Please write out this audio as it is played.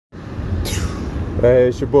Hey,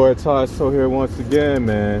 it's your boy Todd So here once again,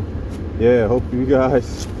 man. Yeah, hope you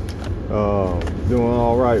guys doing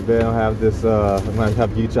all right, man. I have this. I might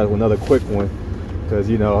have to get you out with another quick one because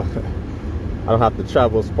I don't have to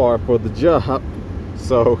travel as far for the job.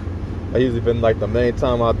 So I usually been like the main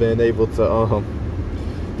time I've been able to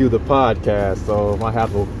do the podcast. So I might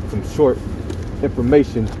have some short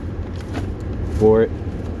information for it.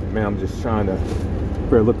 Man, I'm just trying to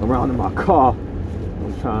look around in my car.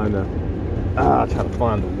 I'm trying to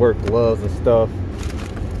find the work gloves and stuff.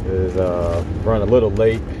 Is running a little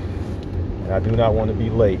late, and I do not want to be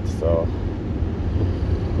late. So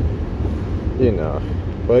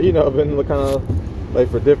but I've been kind of late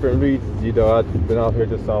for different reasons. I've been out here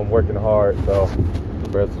just working hard, so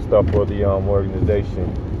for some stuff for the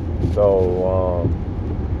organization. So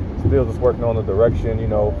still just working on the direction,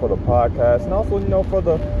 for the podcast, and also for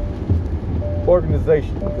the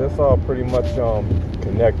organization. That's all pretty much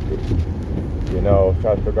connected.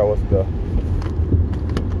 Try to figure out what's the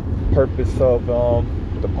purpose of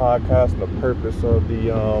the podcast and the purpose of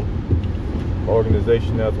the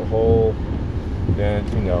organization as a whole. Then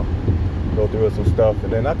go through some stuff,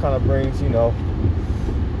 and then that kind of brings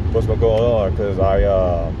what's been going on, because I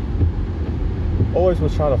always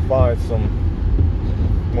was trying to find some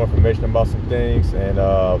more information about some things, and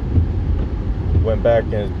went back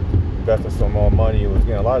and invested some more money. It was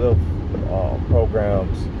getting a lot of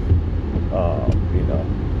programs,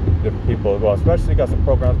 different people as well. Especially got some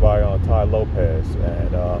programs by Tai Lopez,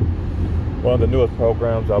 and one of the newest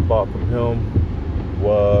programs I bought from him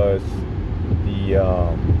was the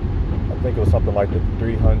I think it was something like the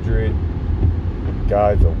 300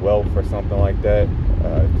 Guides of Wealth or something like that.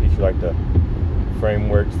 Teach you like the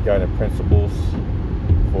frameworks, guiding principles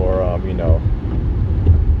for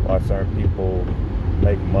why certain people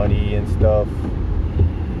make money and stuff.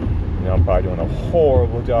 I'm probably doing a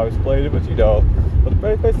horrible job explaining it, but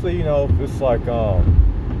basically, it's like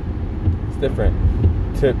it's different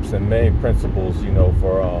tips and main principles,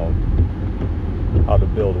 for how to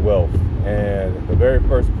build wealth. And the very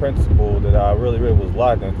first principle that I really was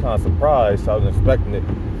liking, kind of surprised, I wasn't expecting it,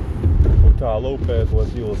 with Tai Lopez,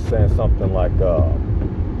 was he was saying something like that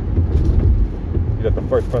the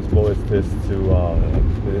first principle is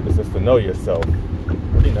to know yourself.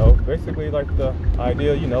 Basically like the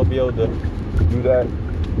idea, be able to do that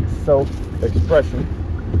self-expression.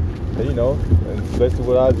 And basically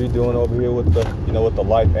what I'd be doing over here with the, with the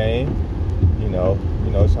life aim,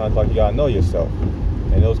 it sounds like you gotta know yourself.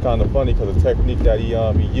 And it was kind of funny because the technique that he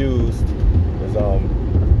used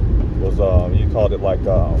was he called it like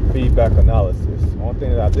feedback analysis. One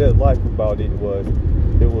thing that I did like about it was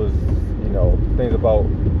things about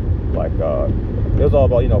like it was all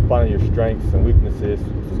about finding your strengths and weaknesses,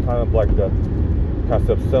 which is kind of like the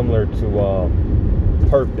concept similar to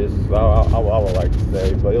purpose, I would like to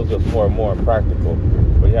say, but it was just more and more practical.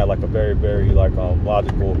 But he had like a very, very like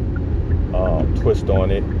logical twist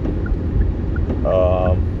on it.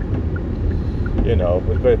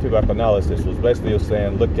 With very feedback analysis was basically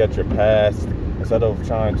saying look at your past instead of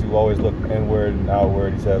trying to always look inward and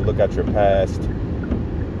outward. He said look at your past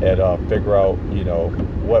and figure out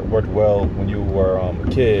what worked well when you were a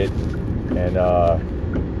kid, and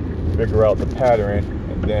figure out the pattern,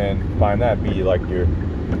 and then find that be like the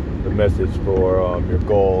message for your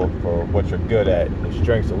goal, for what you're good at, your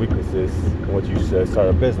strengths and weaknesses, and what you should start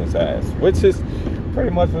a business as, which is pretty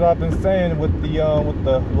much what I've been saying with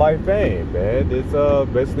the life aim, man. It's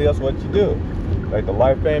basically that's what you do, like the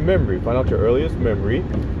life aim memory. Find out your earliest memory,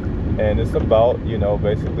 and it's about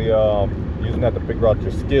basically using that to figure out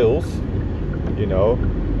your skills,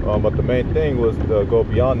 but the main thing was to go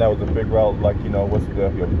beyond that, was to figure out like what's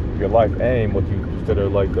your life aim, what you consider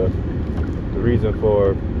like the reason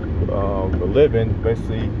for living.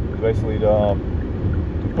 Basically to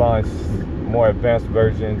find more advanced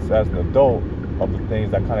versions as an adult of the things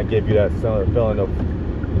that kind of give you that feeling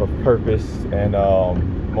of purpose and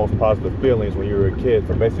most positive feelings when you were a kid.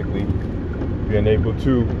 So basically being able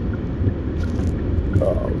to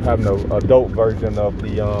having an adult version of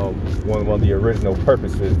the one of the original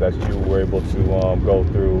purposes that you were able to go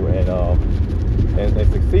through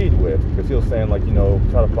and succeed with. Because he was saying like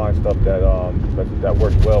try to find stuff that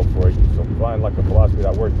works well for you. So find like a philosophy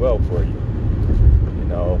that works well for you.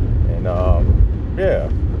 Yeah.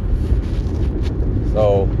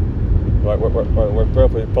 So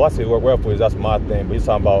philosophy work well for you. That's my thing. But he's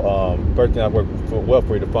talking about first thing that worked well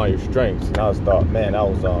for you to find your strengths. And I just thought, man, that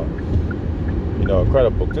was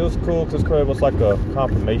incredible. It was cool because it was like a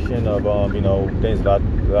confirmation of things that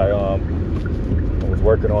I was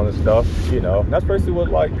working on and stuff. And that's basically what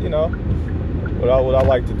what I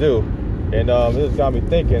like to do. And it just got me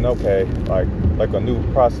thinking, okay, like a new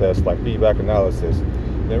process, like feedback analysis.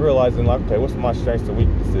 Then realizing, like, okay, what's my strengths and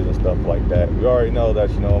weaknesses and stuff like that. We already know that,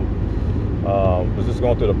 was just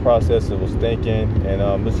going through the process and was thinking,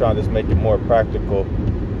 and just trying to just make it more practical.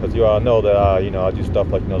 Because you all know that I do stuff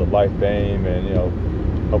like, the life aim, and,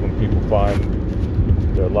 helping people find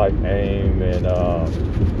their life aim, and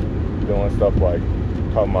doing stuff like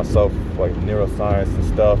helping myself, like neuroscience and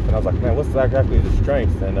stuff. And I was like, man, what's exactly the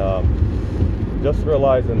strengths? And just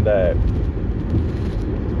realizing that,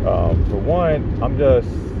 for one, I'm just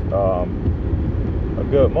a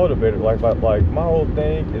good motivator. Like my whole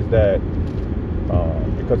thing is that,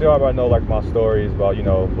 because everybody know like my stories about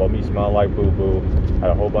me smelling like boo boo, had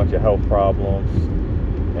a whole bunch of health problems,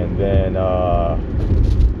 and then I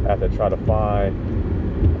had to try to find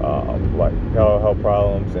like health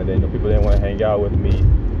problems, and then people didn't want to hang out with me,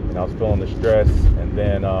 and I was feeling the stress, and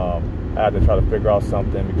then I had to try to figure out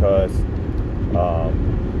something because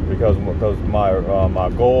my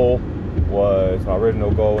goal was, my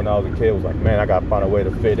original goal when I was a kid was like, man, I gotta find a way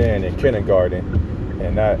to fit in kindergarten,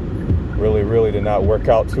 and that really did not work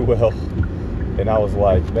out too well. And I was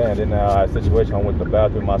like, man, then I had a situation, I went to the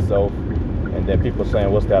bathroom myself, and then people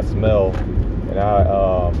saying, what's that smell?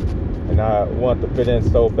 And I wanted to fit in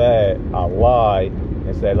so bad, I lied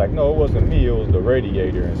and said, like, no, it wasn't me, it was the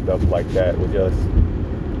radiator and stuff like that. It just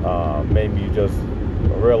made me just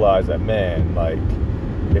realize that, man, like,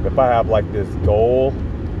 if I have like this goal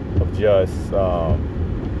of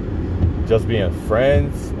just being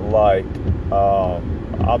friends, like,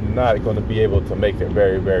 I'm not going to be able to make it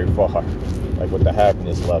very, very far, like with the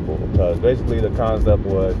happiness level, because basically the concept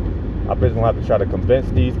was, I basically have to try to convince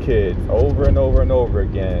these kids over and over and over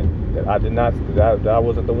again that that I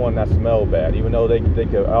wasn't the one that smelled bad, even though they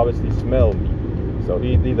could obviously smell me. So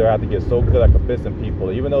either I had to get so good at convincing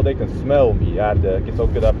people, even though they can smell me, I had to get so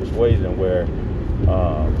good at persuasion where,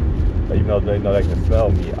 even though they know they can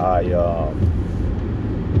smell me,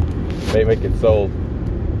 they make it so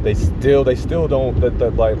they still don't,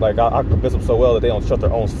 like I convince them so well that they don't trust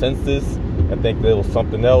their own senses and think that it was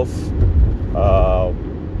something else.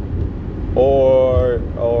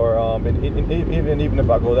 Even if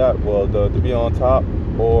I go that well, to be on top,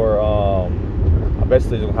 or I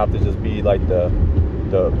basically gonna have to just be like the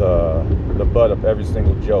butt of every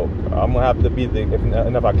single joke. I'm gonna have to be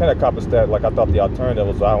if I can't accomplish that, like I thought the alternative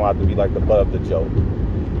was, I don't have to be like the butt of the joke.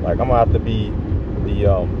 Like I'm gonna have to be the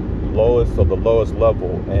lowest of the lowest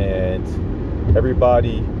level, and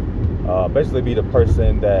everybody basically be the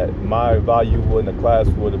person that my value in the class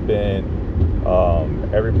would have been.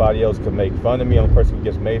 Everybody else could make fun of me. I'm the person who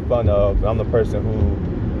gets made fun of. I'm the person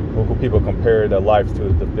who people compare their lives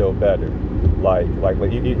to feel better. Like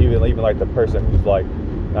even like the person who's like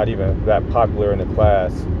not even that popular in the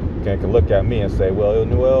class can look at me and say, well, at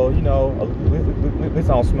least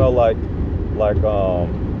I don't smell like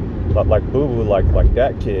boo boo like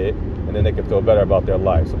that kid, and then they can feel better about their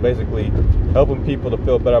life. So basically, helping people to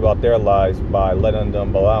feel better about their lives by allowing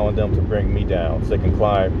them to bring me down, so they can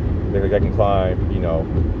climb. They can climb,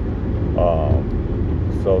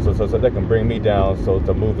 so they can bring me down, so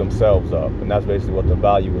to move themselves up, and that's basically what the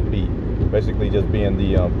value would be. Basically, just being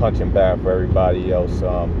the punching bag for everybody else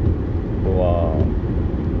who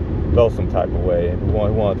felt some type of way, and who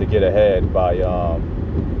wanted to get ahead by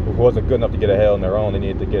who wasn't good enough to get ahead on their own. They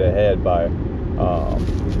needed to get ahead by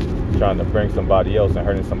trying to bring somebody else and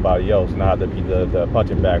hurting somebody else, not to be the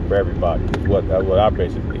punching bag for everybody. Is what I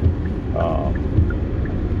basically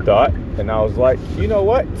thought. And I was like, you know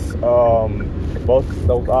what? Both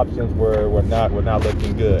those options were not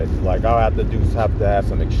looking good. Like I'll have to have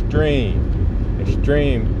some extreme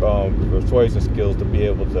persuasion skills to be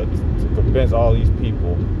able to convince all these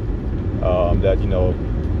people that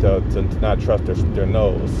to not trust their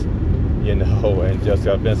nose, and just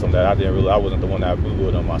convince them that I wasn't the one that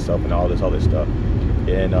boo-booed on myself and all this other stuff.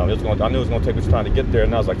 And I knew it was gonna take us time to get there.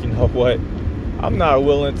 And I was like, you know what? I'm not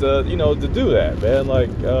willing to, to do that, man. Like,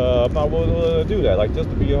 I'm not willing to do that. Like, just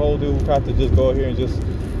to be a whole dude who have to just go here and just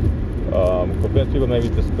convince people, maybe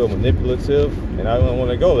just feel manipulative, and I don't want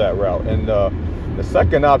to go that route. And the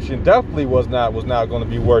second option definitely was not going to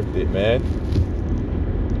be worth it, man.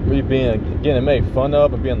 Me getting made fun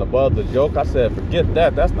of and being the butt of the joke, I said, forget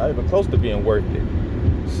that. That's not even close to being worth it.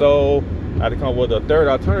 So I had to come up with a third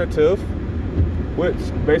alternative, which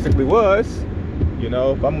basically was, if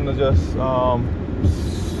I'm gonna just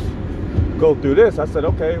go through this, I said,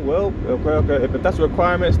 okay, if that's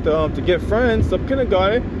requirements to get friends of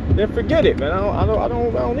kindergarten, then forget it, man. I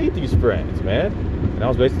don't need these friends, man. And that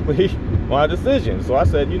was basically my decision. So I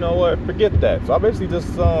said, you know what, forget that. So I basically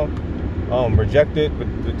just rejected, but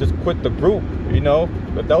just quit the group, you know.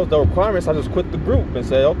 But that was the requirements. I just quit the group and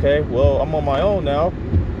said, okay, well, I'm on my own now,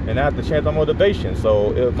 and I have to change my motivation.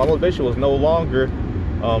 So if my motivation was no longer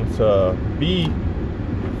to be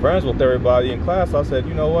friends with everybody in class, I said,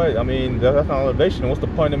 you know what? I mean, that's not motivation. What's the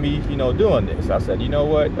point of me, you know, doing this? I said, you know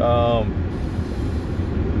what?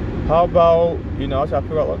 How about, you know, I tried to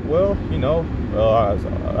figure out, like, well, you know, I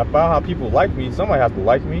found how people like me. Somebody has to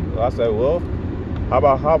like me. I said, well, how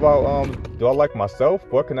about do I like myself?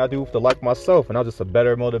 What can I do to like myself? And that was just a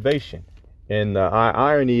better motivation. And the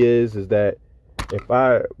irony is that if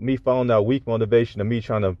me found that weak motivation of me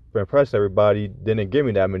trying to impress everybody didn't give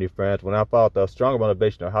me that many friends, when I found the stronger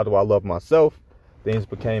motivation of how do I love myself, things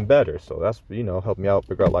became better. So that's, you know, helped me out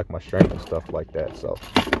figure out like my strength and stuff like that. So,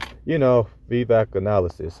 you know, feedback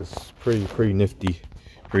analysis is pretty nifty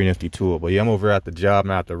tool. But yeah, I'm over at the job. I'm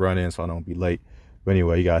gonna have to run in so I don't be late. But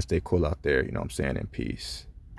anyway, you guys stay cool out there, you know what I'm saying, in peace.